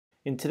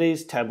In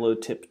today's Tableau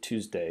Tip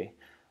Tuesday,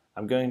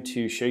 I'm going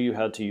to show you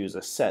how to use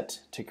a set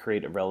to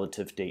create a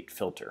relative date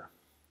filter.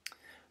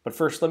 But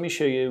first, let me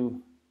show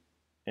you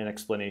an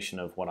explanation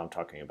of what I'm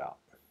talking about.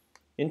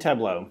 In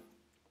Tableau,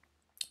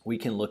 we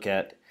can look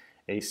at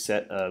a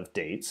set of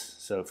dates.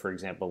 So for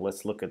example,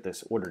 let's look at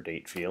this order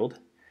date field.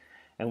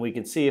 And we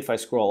can see if I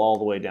scroll all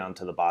the way down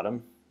to the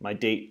bottom, my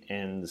date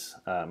ends,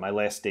 my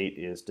last date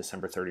is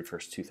December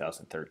 31st,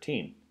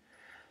 2013.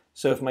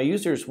 So if my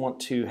users want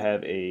to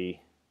have a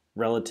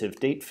relative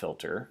date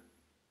filter,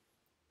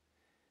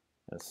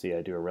 let's see,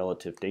 I do a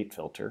relative date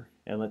filter,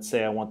 and let's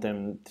say I want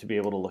them to be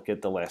able to look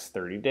at the last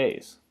 30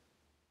 days.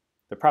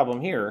 The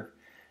problem here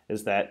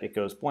is that it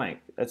goes blank.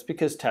 That's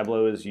because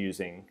Tableau is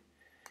using,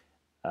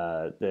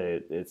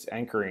 it's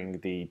anchoring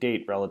the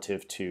date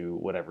relative to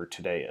whatever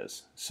today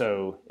is.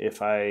 So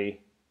if I,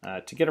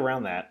 to get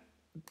around that,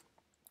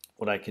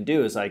 what I can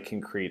do is I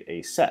can create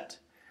a set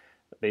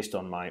based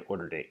on my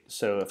order date.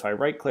 So if I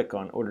right click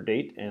on order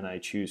date and I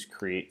choose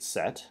create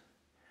set,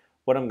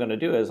 what I'm going to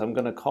do is I'm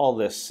going to call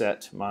this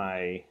set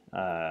my,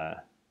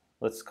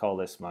 let's call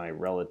this my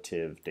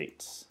relative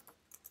dates.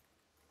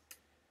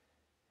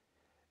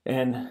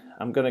 And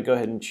I'm going to go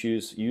ahead and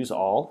choose use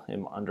all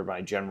under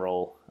my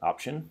general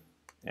option.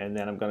 And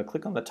then I'm going to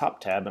click on the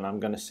top tab and I'm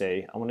going to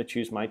say I want to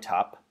choose my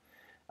top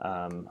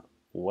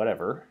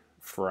whatever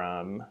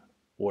from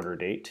order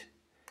date,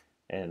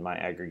 and my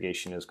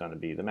aggregation is going to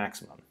be the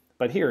maximum.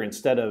 But here,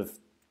 instead of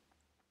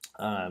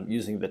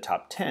using the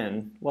top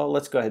 10, well,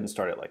 let's go ahead and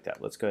start it like that.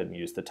 Let's go ahead and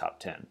use the top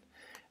 10.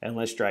 And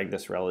let's drag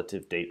this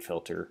relative date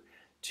filter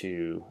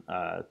to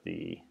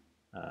the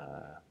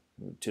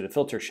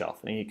filter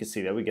shelf. And you can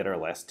see that we get our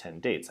last 10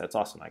 dates. That's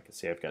awesome. I can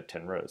see I've got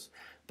 10 rows.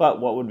 But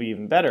what would be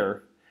even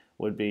better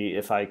would be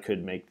if I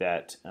could make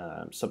that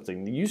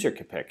something the user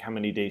could pick. How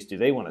many days do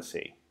they want to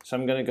see? So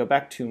I'm going to go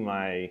back to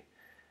my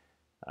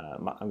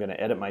I'm going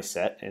to edit my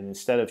set, and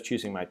instead of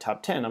choosing my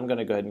top 10, I'm going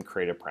to go ahead and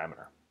create a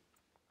parameter.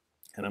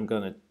 And I'm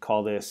going to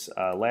call this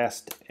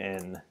last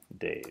n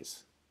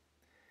days.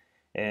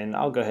 And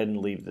I'll go ahead and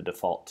leave the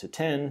default to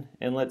 10,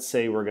 and let's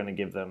say we're going to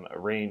give them a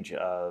range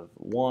of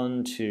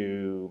 1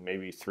 to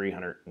maybe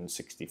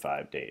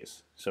 365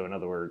 days. So in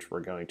other words, we're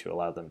going to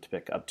allow them to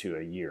pick up to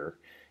a year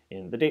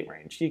in the date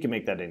range. You can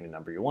make that any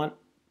number you want.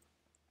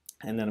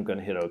 And then I'm going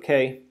to hit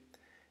OK,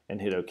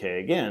 and hit OK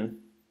again.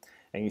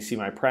 And you see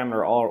my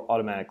parameter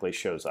automatically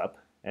shows up.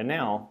 And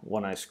now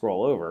when I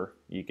scroll over,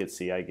 you can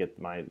see I get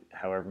my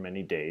however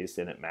many days,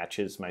 and it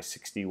matches my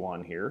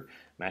 61 here,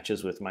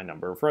 matches with my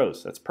number of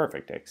rows. That's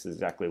perfect. That's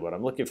exactly what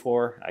I'm looking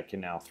for. I can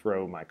now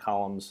throw my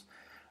columns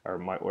or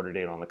my order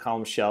date on the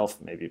column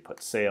shelf, maybe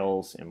put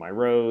sales in my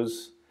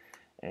rows,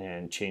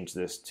 and change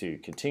this to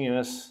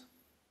continuous.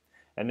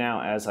 And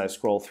now as I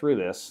scroll through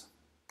this,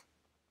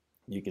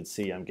 you can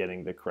see I'm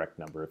getting the correct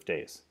number of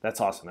days. That's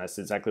awesome. That's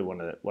exactly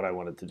what I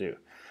wanted to do.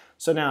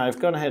 So now I've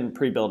gone ahead and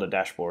pre-built a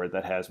dashboard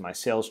that has my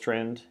sales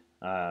trend,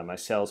 my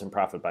sales and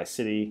profit by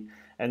city,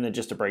 and then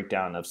just a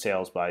breakdown of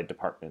sales by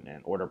department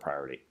and order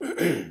priority.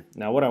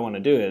 Now what I want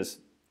to do is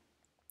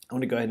I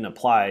want to go ahead and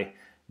apply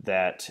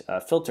that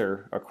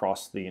filter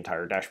across the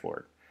entire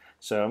dashboard.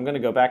 So I'm going to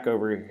go back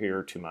over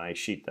here to my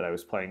sheet that I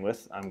was playing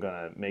with. I'm going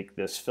to make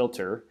this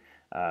filter,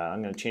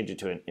 I'm going to change it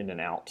to an in and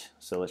out.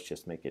 So let's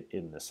just make it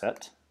in the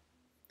set.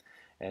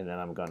 And then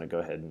I'm going to go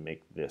ahead and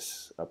make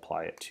this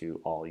apply it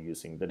to all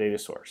using the data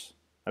source.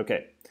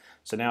 Okay,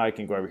 so now I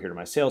can go over here to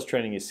my sales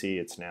trending. You see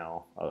it's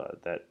now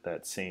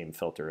that same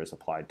filter is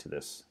applied to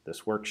this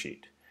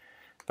worksheet.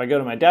 If I go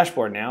to my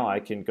dashboard now, I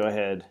can go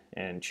ahead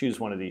and choose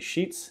one of these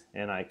sheets,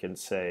 and I can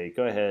say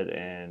go ahead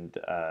and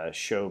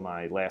show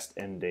my last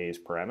n days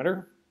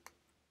parameter.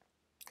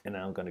 And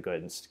now I'm going to go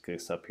ahead and stick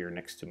this up here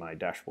next to my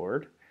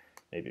dashboard.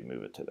 Maybe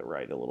move it to the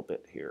right a little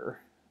bit here.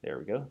 There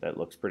we go. That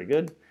looks pretty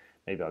good.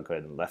 Maybe I'll go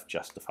ahead and left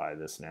justify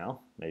this now.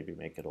 Maybe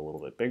make it a little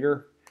bit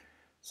bigger,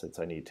 since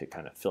I need to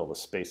kind of fill the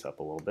space up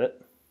a little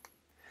bit.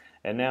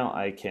 And now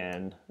I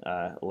can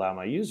allow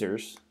my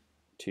users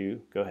to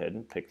go ahead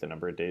and pick the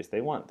number of days they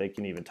want. They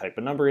can even type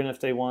a number in if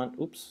they want.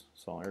 Oops,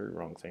 sorry,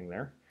 wrong thing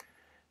there.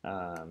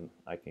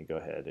 I can go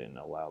ahead and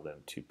allow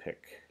them to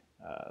pick,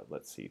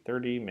 let's see,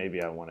 30.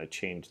 Maybe I want to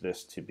change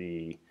this to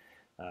be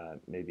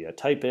maybe a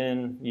type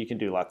in. You can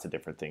do lots of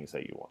different things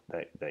that you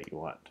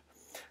want.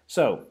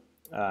 So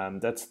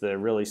that's the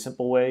really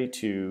simple way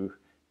to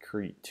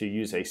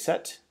use a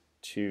set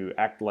to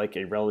act like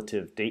a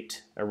relative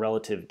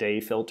day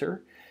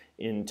filter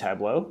in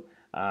Tableau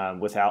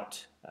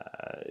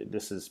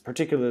this is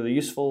particularly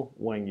useful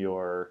when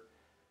your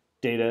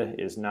data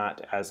is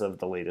not as of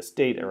the latest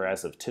date or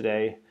as of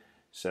today.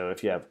 So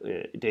if you have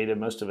data,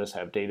 most of us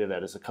have data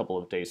that is a couple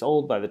of days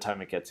old by the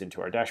time it gets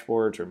into our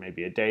dashboards, or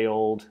maybe a day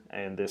old,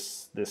 and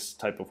this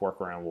type of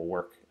workaround will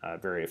work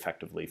very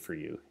effectively for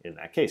you in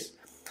that case.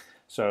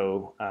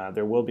 So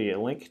there will be a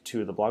link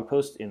to the blog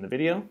post in the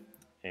video,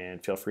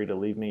 and feel free to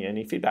leave me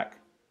any feedback.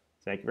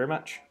 Thank you very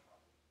much.